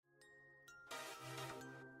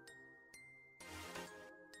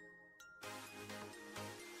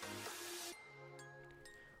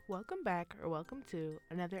Welcome back, or welcome to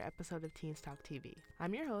another episode of Teens Talk TV.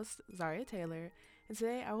 I'm your host, Zaria Taylor, and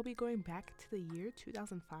today I will be going back to the year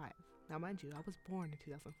 2005. Now, mind you, I was born in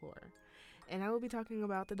 2004. And I will be talking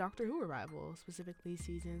about the Doctor Who revival, specifically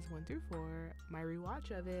seasons 1 through 4, my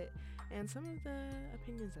rewatch of it, and some of the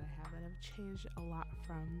opinions that I have that have changed a lot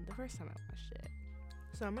from the first time I watched it.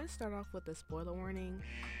 So I'm going to start off with a spoiler warning.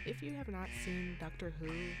 If you have not seen Doctor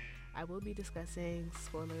Who, I will be discussing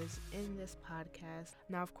spoilers in this podcast.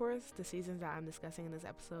 Now, of course, the seasons that I'm discussing in this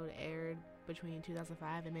episode aired between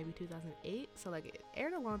 2005 and maybe 2008, so it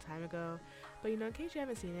aired a long time ago. But in case you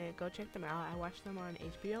haven't seen it, go check them out. I watched them on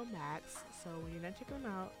HBO Max, so when you're done checking them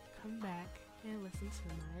out, come back and listen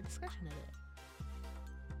to my discussion of it.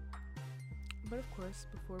 But of course,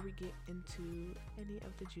 before we get into any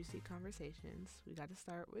of the juicy conversations, we got to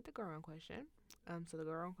start with the girl question. So the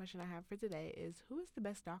girl question I have for today is, who is the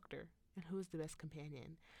best Doctor and who is the best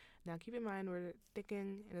companion? Now, keep in mind, we're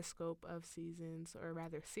thinking in a scope of seasons, or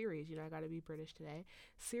rather series. I got to be British today.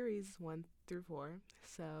 Series 1 through 4.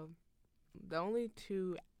 So the only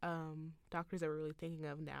two Doctors that we're really thinking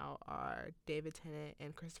of now are David Tennant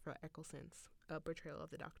and Christopher Eccleston's portrayal of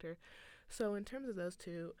the Doctor. So in terms of those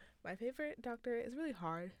two, my favorite Doctor is really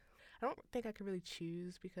hard. I don't think I could really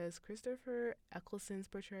choose, because Christopher Eccleston's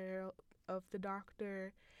portrayal of the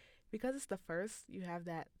Doctor, because it's the first, you have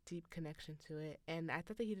that deep connection to it. And I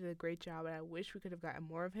thought that he did a great job, and I wish we could have gotten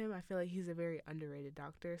more of him. I feel like he's a very underrated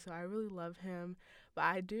Doctor, so I really love him. But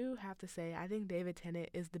I do have to say, I think David Tennant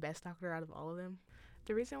is the best Doctor out of all of them.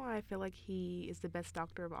 The reason why I feel like he is the best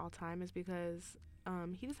Doctor of all time is because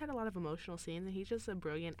he just had a lot of emotional scenes, and he's just a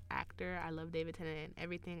brilliant actor. I love David Tennant in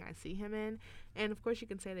everything I see him in. And of course, you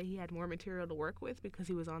can say that he had more material to work with because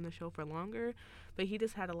he was on the show for longer, but he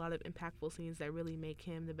just had a lot of impactful scenes that really make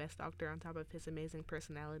him the best Doctor, on top of his amazing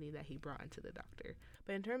personality that he brought into the Doctor.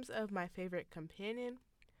 But in terms of my favorite companion,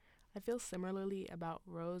 I feel similarly about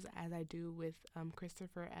Rose as I do with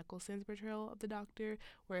Christopher Eccleston's portrayal of the Doctor,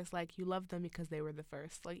 where it's like you love them because they were the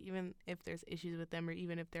first. Even if there's issues with them, or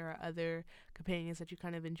even if there are other companions that you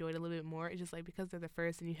kind of enjoyed a little bit more, it's just because they're the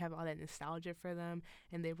first and you have all that nostalgia for them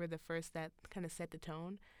and they were the first that kind of set the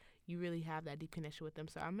tone. You really have that deep connection with them.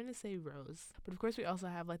 So I'm going to say Rose. But of course, we also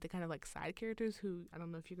have the kind of side characters who, I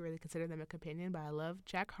don't know if you could really consider them a companion, but I love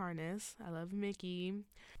Jack Harkness. I love Mickey.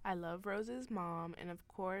 I love Rose's mom. And of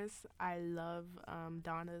course, I love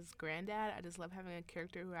Donna's granddad. I just love having a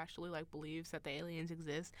character who actually believes that the aliens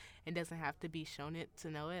exist and doesn't have to be shown it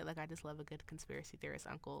to know it. I just love a good conspiracy theorist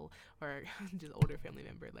uncle, or just older family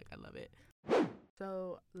member. I love it.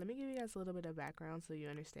 So let me give you guys a little bit of background so you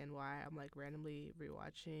understand why I'm randomly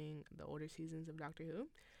rewatching the older seasons of Doctor Who.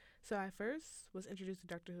 So I first was introduced to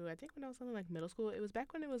Doctor Who, I think when I was in middle school. It was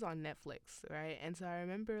back when it was on Netflix, right? And so I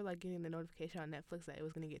remember getting the notification on Netflix that it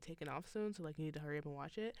was going to get taken off soon, so you need to hurry up and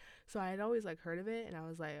watch it. So I had always heard of it, and I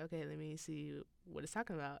was okay, let me see what it's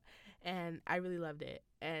talking about. And I really loved it,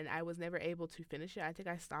 and I was never able to finish it. I think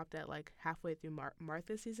I stopped at halfway through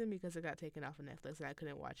Martha's season because it got taken off of Netflix and I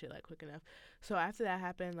couldn't watch it quick enough. So after that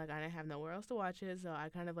happened, I didn't have nowhere else to watch it, so I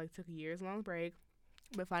kind of took a years long break.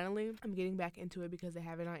 But finally, I'm getting back into it because they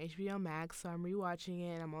have it on HBO Max, so I'm rewatching it,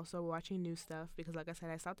 and I'm also watching new stuff because, like I said,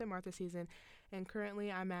 I stopped at Martha's season, and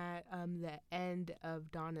currently I'm at the end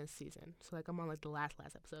of Donna's season. So, I'm on, the last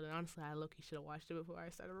episode, and honestly, I low-key should have watched it before I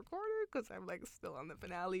started recording because I'm, still on the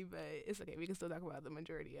finale, but it's okay. We can still talk about the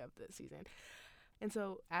majority of the season. And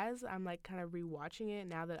so as I'm kind of rewatching it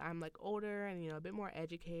now that I'm older and a bit more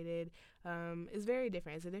educated, it's very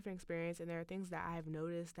different. It's a different experience, and there are things that I have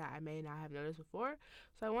noticed that I may not have noticed before.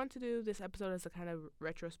 So I want to do this episode as a kind of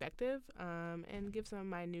retrospective and give some of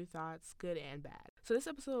my new thoughts, good and bad. So this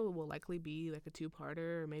episode will likely be a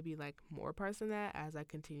two-parter, or maybe more parts than that, as I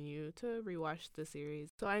continue to rewatch the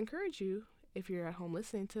series. So I encourage you, if you're at home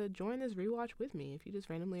listening, to join this rewatch with me. If you just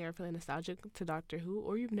randomly are feeling nostalgic to Doctor Who,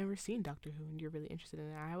 or you've never seen Doctor Who and you're really interested in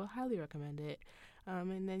it, I will highly recommend it.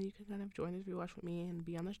 And then you can kind of join this rewatch with me and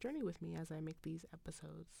be on this journey with me as I make these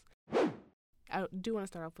episodes. I do want to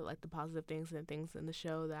start off with the positive things and things in the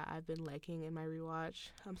show that I've been liking in my rewatch.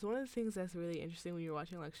 So one of the things that's really interesting when you're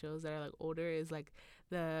watching shows that are older is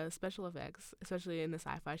the special effects, especially in a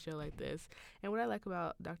sci-fi show like this. And what I like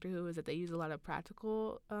about Doctor Who is that they use a lot of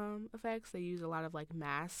practical effects. They use a lot of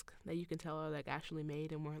masks that you can tell are actually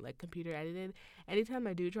made and weren't computer edited. Anytime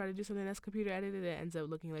I do try to do something that's computer edited, it ends up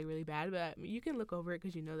looking really bad. But you can look over it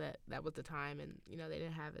because you know that was the time, and they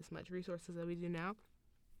didn't have as much resources as we do now.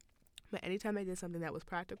 But anytime I did something that was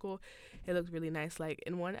practical, it looked really nice.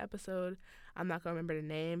 In one episode, I'm not going to remember the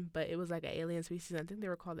name, but it was an alien species. I think they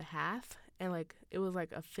were called the Hath. and like it was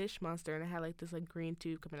like a fish monster, and it had like this like green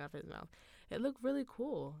tube coming out of his mouth. It looked really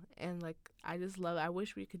cool, and like I just love. I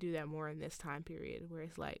wish we could do that more in this time period, where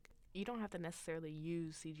it's like you don't have to necessarily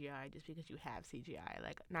use CGI just because you have CGI.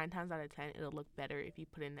 Like 9 times out of 10, it'll look better if you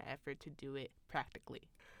put in the effort to do it practically.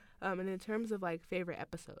 And in terms of like favorite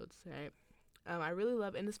episodes, right? I really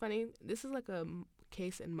love, and it's funny. This is like a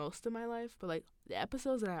case in most of my life, but like the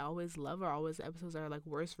episodes that I always love are always the episodes that are like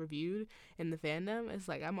worst reviewed in the fandom. It's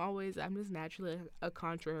like I'm just naturally a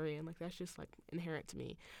contrarian. Like that's just like inherent to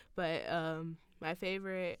me. But my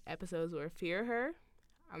favorite episodes were Fear Her.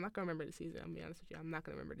 I'm not gonna remember the season. I'm gonna be honest with you. I'm not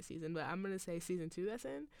gonna remember the season, but I'm gonna say season 2 that's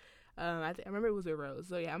in. I remember it was with Rose.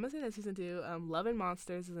 So yeah, I'm gonna say that season 2. Love and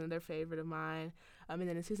Monsters is another favorite of mine. And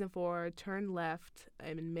then in season 4, Turn Left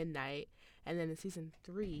in Midnight. And then in season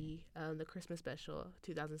 3, the Christmas special,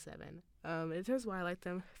 2007. In terms of why I like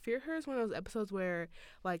them, Fear Her is one of those episodes where,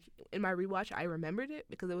 like, in my rewatch, I remembered it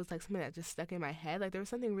because it was, like, something that just stuck in my head. Like, there was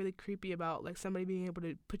something really creepy about, like, somebody being able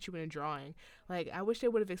to put you in a drawing. Like, I wish they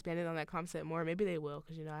would have expanded on that concept more. Maybe they will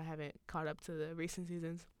because, I haven't caught up to the recent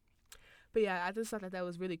seasons. But yeah, I just thought that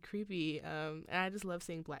was really creepy. And I just love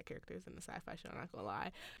seeing black characters in the sci-fi show, I'm not gonna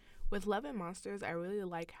lie. With Love and Monsters, I really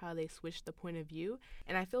like how they switched the point of view,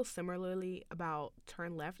 and I feel similarly about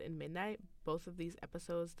Turn Left and Midnight. Both of these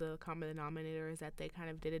episodes, the common denominator is that they kind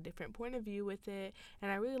of did a different point of view with it, and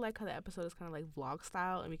I really like how the episode is kind of like vlog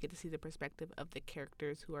style, and we get to see the perspective of the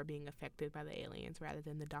characters who are being affected by the aliens rather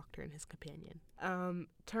than the Doctor and his companion.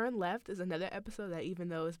 Turn Left is another episode that, even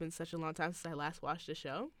though it's been such a long time since I last watched the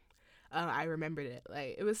show, I remembered it.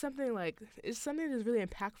 Like, it was something like, it's something that's really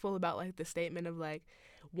impactful about like the statement of like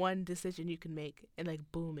one decision you can make and like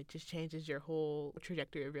boom, it just changes your whole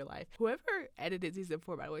trajectory of your life. Whoever edited season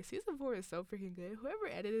 4, by the way, season 4 is so freaking good. Whoever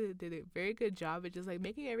edited it did a very good job at just like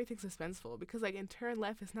making everything suspenseful, because like in Turn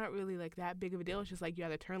Left, it's not really like that big of a deal. It's just like you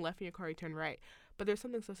either turn left in your car or you turn right. But there's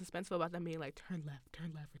something so suspenseful about them being like turn left,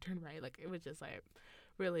 or turn right. Like, it was just like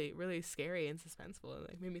really, really scary and suspenseful, and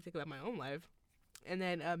like made me think about my own life. And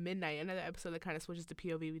then Midnight, another episode that kind of switches to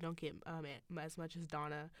POV. We don't get as much as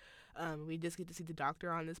Donna. We just get to see the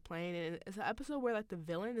Doctor on this plane. And it's an episode where like the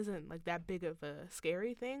villain isn't like that big of a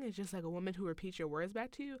scary thing. It's just like a woman who repeats your words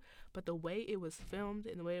back to you. But the way it was filmed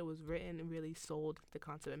and the way it was written really sold the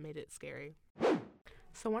concept and made it scary.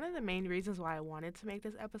 So one of the main reasons why I wanted to make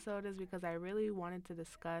this episode is because I really wanted to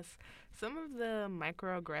discuss some of the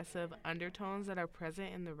microaggressive undertones that are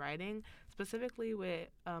present in the writing, specifically with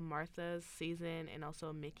Martha's season and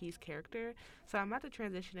also Mickey's character. So I'm about to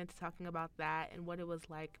transition into talking about that and what it was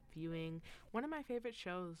like viewing one of my favorite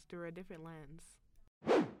shows through a different lens.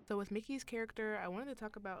 So with Mickey's character, I wanted to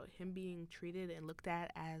talk about him being treated and looked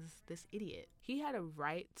at as this idiot. He had a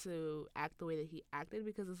right to act the way that he acted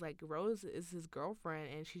because it's like Rose is his girlfriend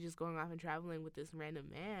and she's just going off and traveling with this random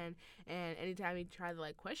man. And anytime he tried to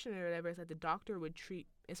like question her or whatever, it's like the Doctor would treat,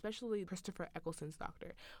 especially Christopher Eccleston's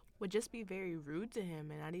Doctor, would just be very rude to him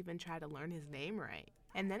and not even try to learn his name right.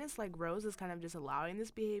 And then it's like Rose is kind of just allowing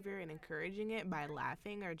this behavior and encouraging it by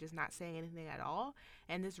laughing or just not saying anything at all.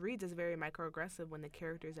 And this reads as very microaggressive when the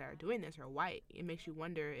characters that are doing this are white. It makes you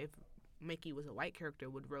wonder, if Mickey was a white character,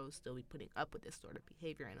 would Rose still be putting up with this sort of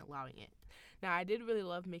behavior and allowing it? Now, I did really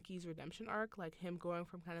love Mickey's redemption arc, like him going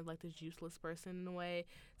from kind of like this useless person in a way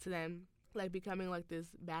to then like becoming like this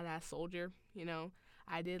badass soldier,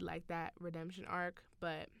 I did like that redemption arc,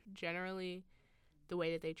 but generally the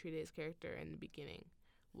way that they treated his character in the beginning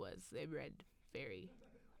it read very,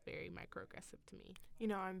 very microaggressive to me.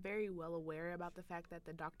 I'm very well aware about the fact that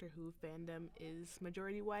the Doctor Who fandom is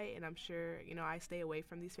majority white, and I'm sure, I stay away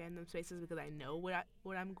from these fandom spaces because I know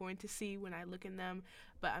what I'm going to see when I look in them,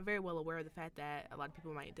 but I'm very well aware of the fact that a lot of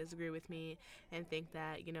people might disagree with me and think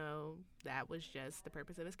that, that was just the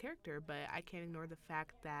purpose of his character, but I can't ignore the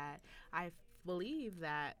fact that I believe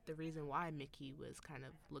that the reason why Mickey was kind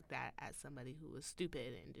of looked at as somebody who was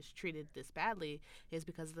stupid and just treated this badly is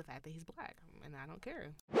because of the fact that he's black, and I don't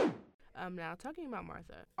care. Now, talking about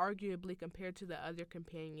Martha, arguably compared to the other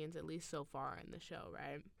companions, at least so far in the show,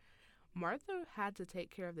 right? Martha had to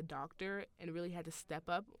take care of the Doctor and really had to step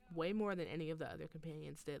up way more than any of the other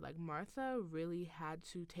companions did. Like, Martha really had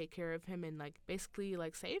to take care of him and, like, basically,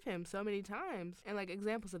 like, save him so many times. And, like,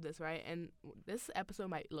 examples of this, right? And this episode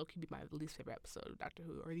might low-key be my least favorite episode of Doctor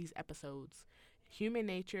Who, or these episodes. Human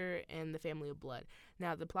Nature and The Family of Blood.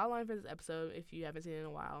 Now, the plotline for this episode, if you haven't seen it in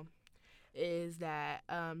a while, is that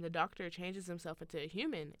the Doctor changes himself into a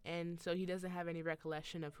human, and so he doesn't have any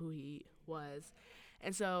recollection of who he was.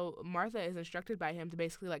 And so Martha is instructed by him to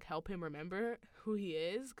basically, like, help him remember who he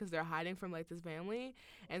is because they're hiding from, like, this family.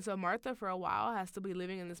 And so Martha, for a while, has to be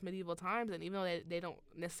living in this medieval times. And even though they don't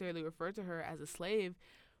necessarily refer to her as a slave,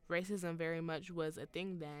 racism very much was a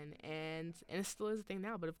thing then, and it still is a thing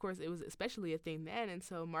now, but of course it was especially a thing then. And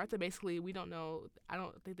so Martha, basically, we don't know, I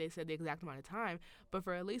don't think they said the exact amount of time, but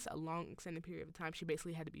for at least a long extended period of time, she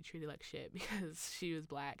basically had to be treated like shit because she was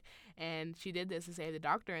black. And she did this to save the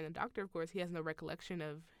doctor, and the doctor, of course, he has no recollection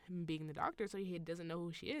of him being the doctor, so he doesn't know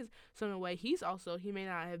who she is. So in a way, he may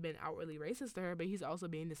not have been outwardly racist to her, but he's also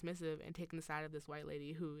being dismissive and taking the side of this white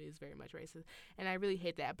lady who is very much racist. And I really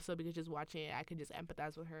hate that episode because just watching it, I could just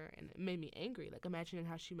empathize with her, and it made me angry. Like, imagining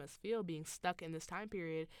how she must feel being stuck in this time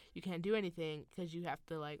period. You can't do anything because you have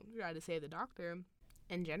to, like, try to save the doctor.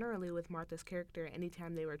 And generally with Martha's character,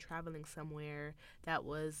 anytime they were traveling somewhere that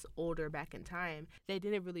was older back in time, they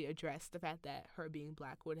didn't really address the fact that her being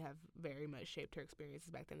black would have very much shaped her experiences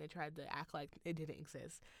back then. They tried to act like it didn't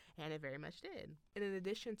exist, and it very much did. And in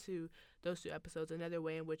addition to those two episodes, another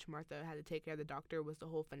way in which Martha had to take care of the doctor was the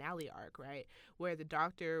whole finale arc, right? Where the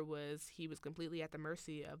doctor was completely at the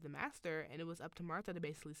mercy of the master, and it was up to Martha to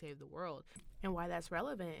basically save the world. And why that's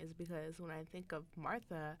relevant is because when I think of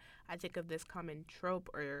Martha, I think of this common trope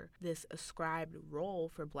or this ascribed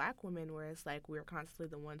role for black women where it's like we're constantly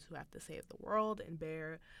the ones who have to save the world and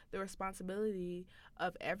bear the responsibility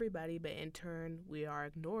of everybody, but in turn we are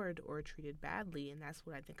ignored or treated badly. And that's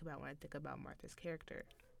what I think about when I think about Martha's character.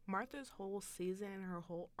 Martha's whole season and her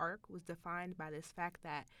whole arc was defined by this fact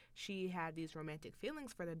that she had these romantic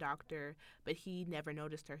feelings for the doctor, but he never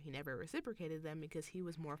noticed her. He never reciprocated them because he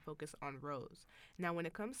was more focused on Rose. Now, when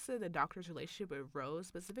it comes to the doctor's relationship with Rose,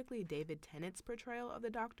 specifically David Tennant's portrayal of the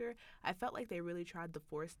doctor, I felt like they really tried to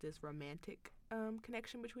force this romantic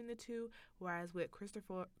connection between the two, whereas with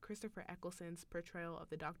Christopher Eccleston's portrayal of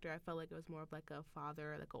the doctor, I felt like it was more of like a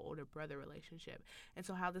father, like an older brother relationship. And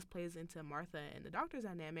so how this plays into Martha and the doctor's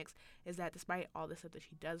dynamics is that despite all the stuff that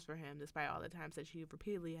she does for him, despite all the times that she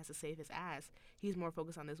repeatedly has to save his ass, he's more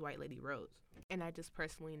focused on this white lady Rose. And I just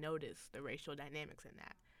personally noticed the racial dynamics in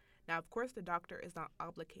that. Now, of course, the doctor is not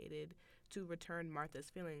obligated to return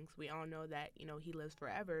Martha's feelings. We all know that, he lives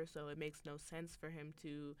forever, so it makes no sense for him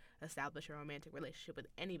to establish a romantic relationship with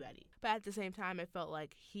anybody. But at the same time, it felt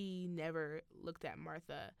like he never looked at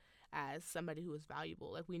Martha as somebody who was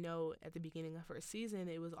valuable. Like, we know at the beginning of her season,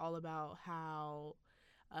 it was all about how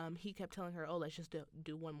he kept telling her, oh, let's just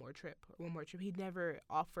do one more trip. He never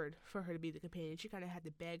offered for her to be the companion. She kind of had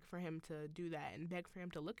to beg for him to do that and beg for him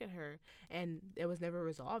to look at her. And it was never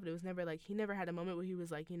resolved. It was never like, he never had a moment where he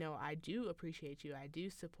was like, I do appreciate you. I do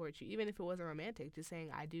support you. Even if it wasn't romantic, just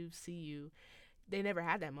saying, I do see you. They never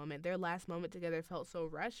had that moment. Their last moment together felt so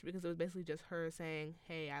rushed because it was basically just her saying,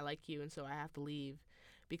 hey, I like you, and so I have to leave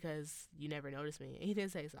because you never noticed me. And he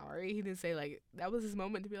didn't say sorry. He didn't say, like, that was his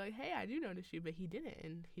moment to be like, hey, I do notice you, but he didn't,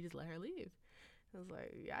 and he just let her leave. I was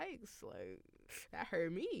like, yikes, like, that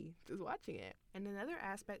hurt me just watching it. And another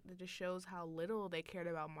aspect that just shows how little they cared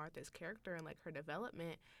about Martha's character and, like, her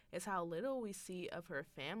development is how little we see of her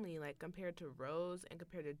family, like, compared to Rose and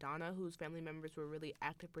compared to Donna, whose family members were really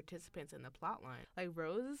active participants in the plot line. Like,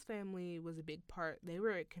 Rose's family was a big part. They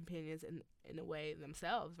were companions in a way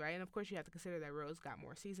themselves, right? And, of course, you have to consider that Rose got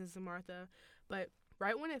more seasons than Martha, but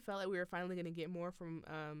right when it felt like we were finally going to get more from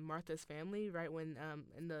Martha's family, right when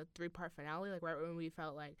in the 3-part finale, like right when we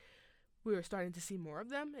felt like we were starting to see more of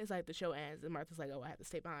them, it's like the show ends and Martha's like, oh, I have to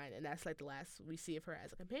stay behind. And that's like the last we see of her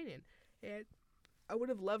as a companion. And I would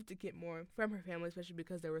have loved to get more from her family, especially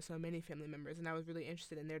because there were so many family members. And I was really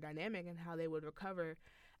interested in their dynamic and how they would recover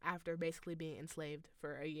after basically being enslaved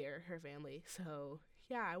for a year, her family. So,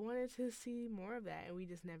 yeah, I wanted to see more of that, and we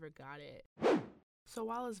just never got it. So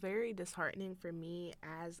while it's very disheartening for me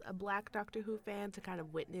as a Black Doctor Who fan to kind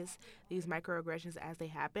of witness these microaggressions as they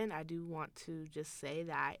happen, I do want to just say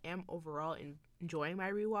that I am overall enjoying my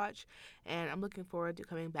rewatch, and I'm looking forward to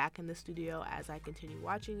coming back in the studio as I continue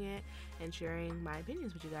watching it and sharing my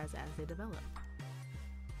opinions with you guys as they develop.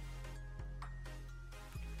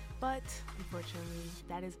 But unfortunately,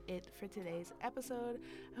 that is it for today's episode.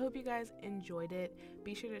 I hope you guys enjoyed it.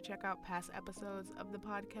 Be sure to check out past episodes of the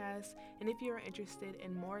podcast. And if you are interested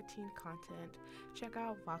in more teen content, check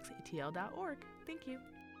out voxatl.org. Thank you.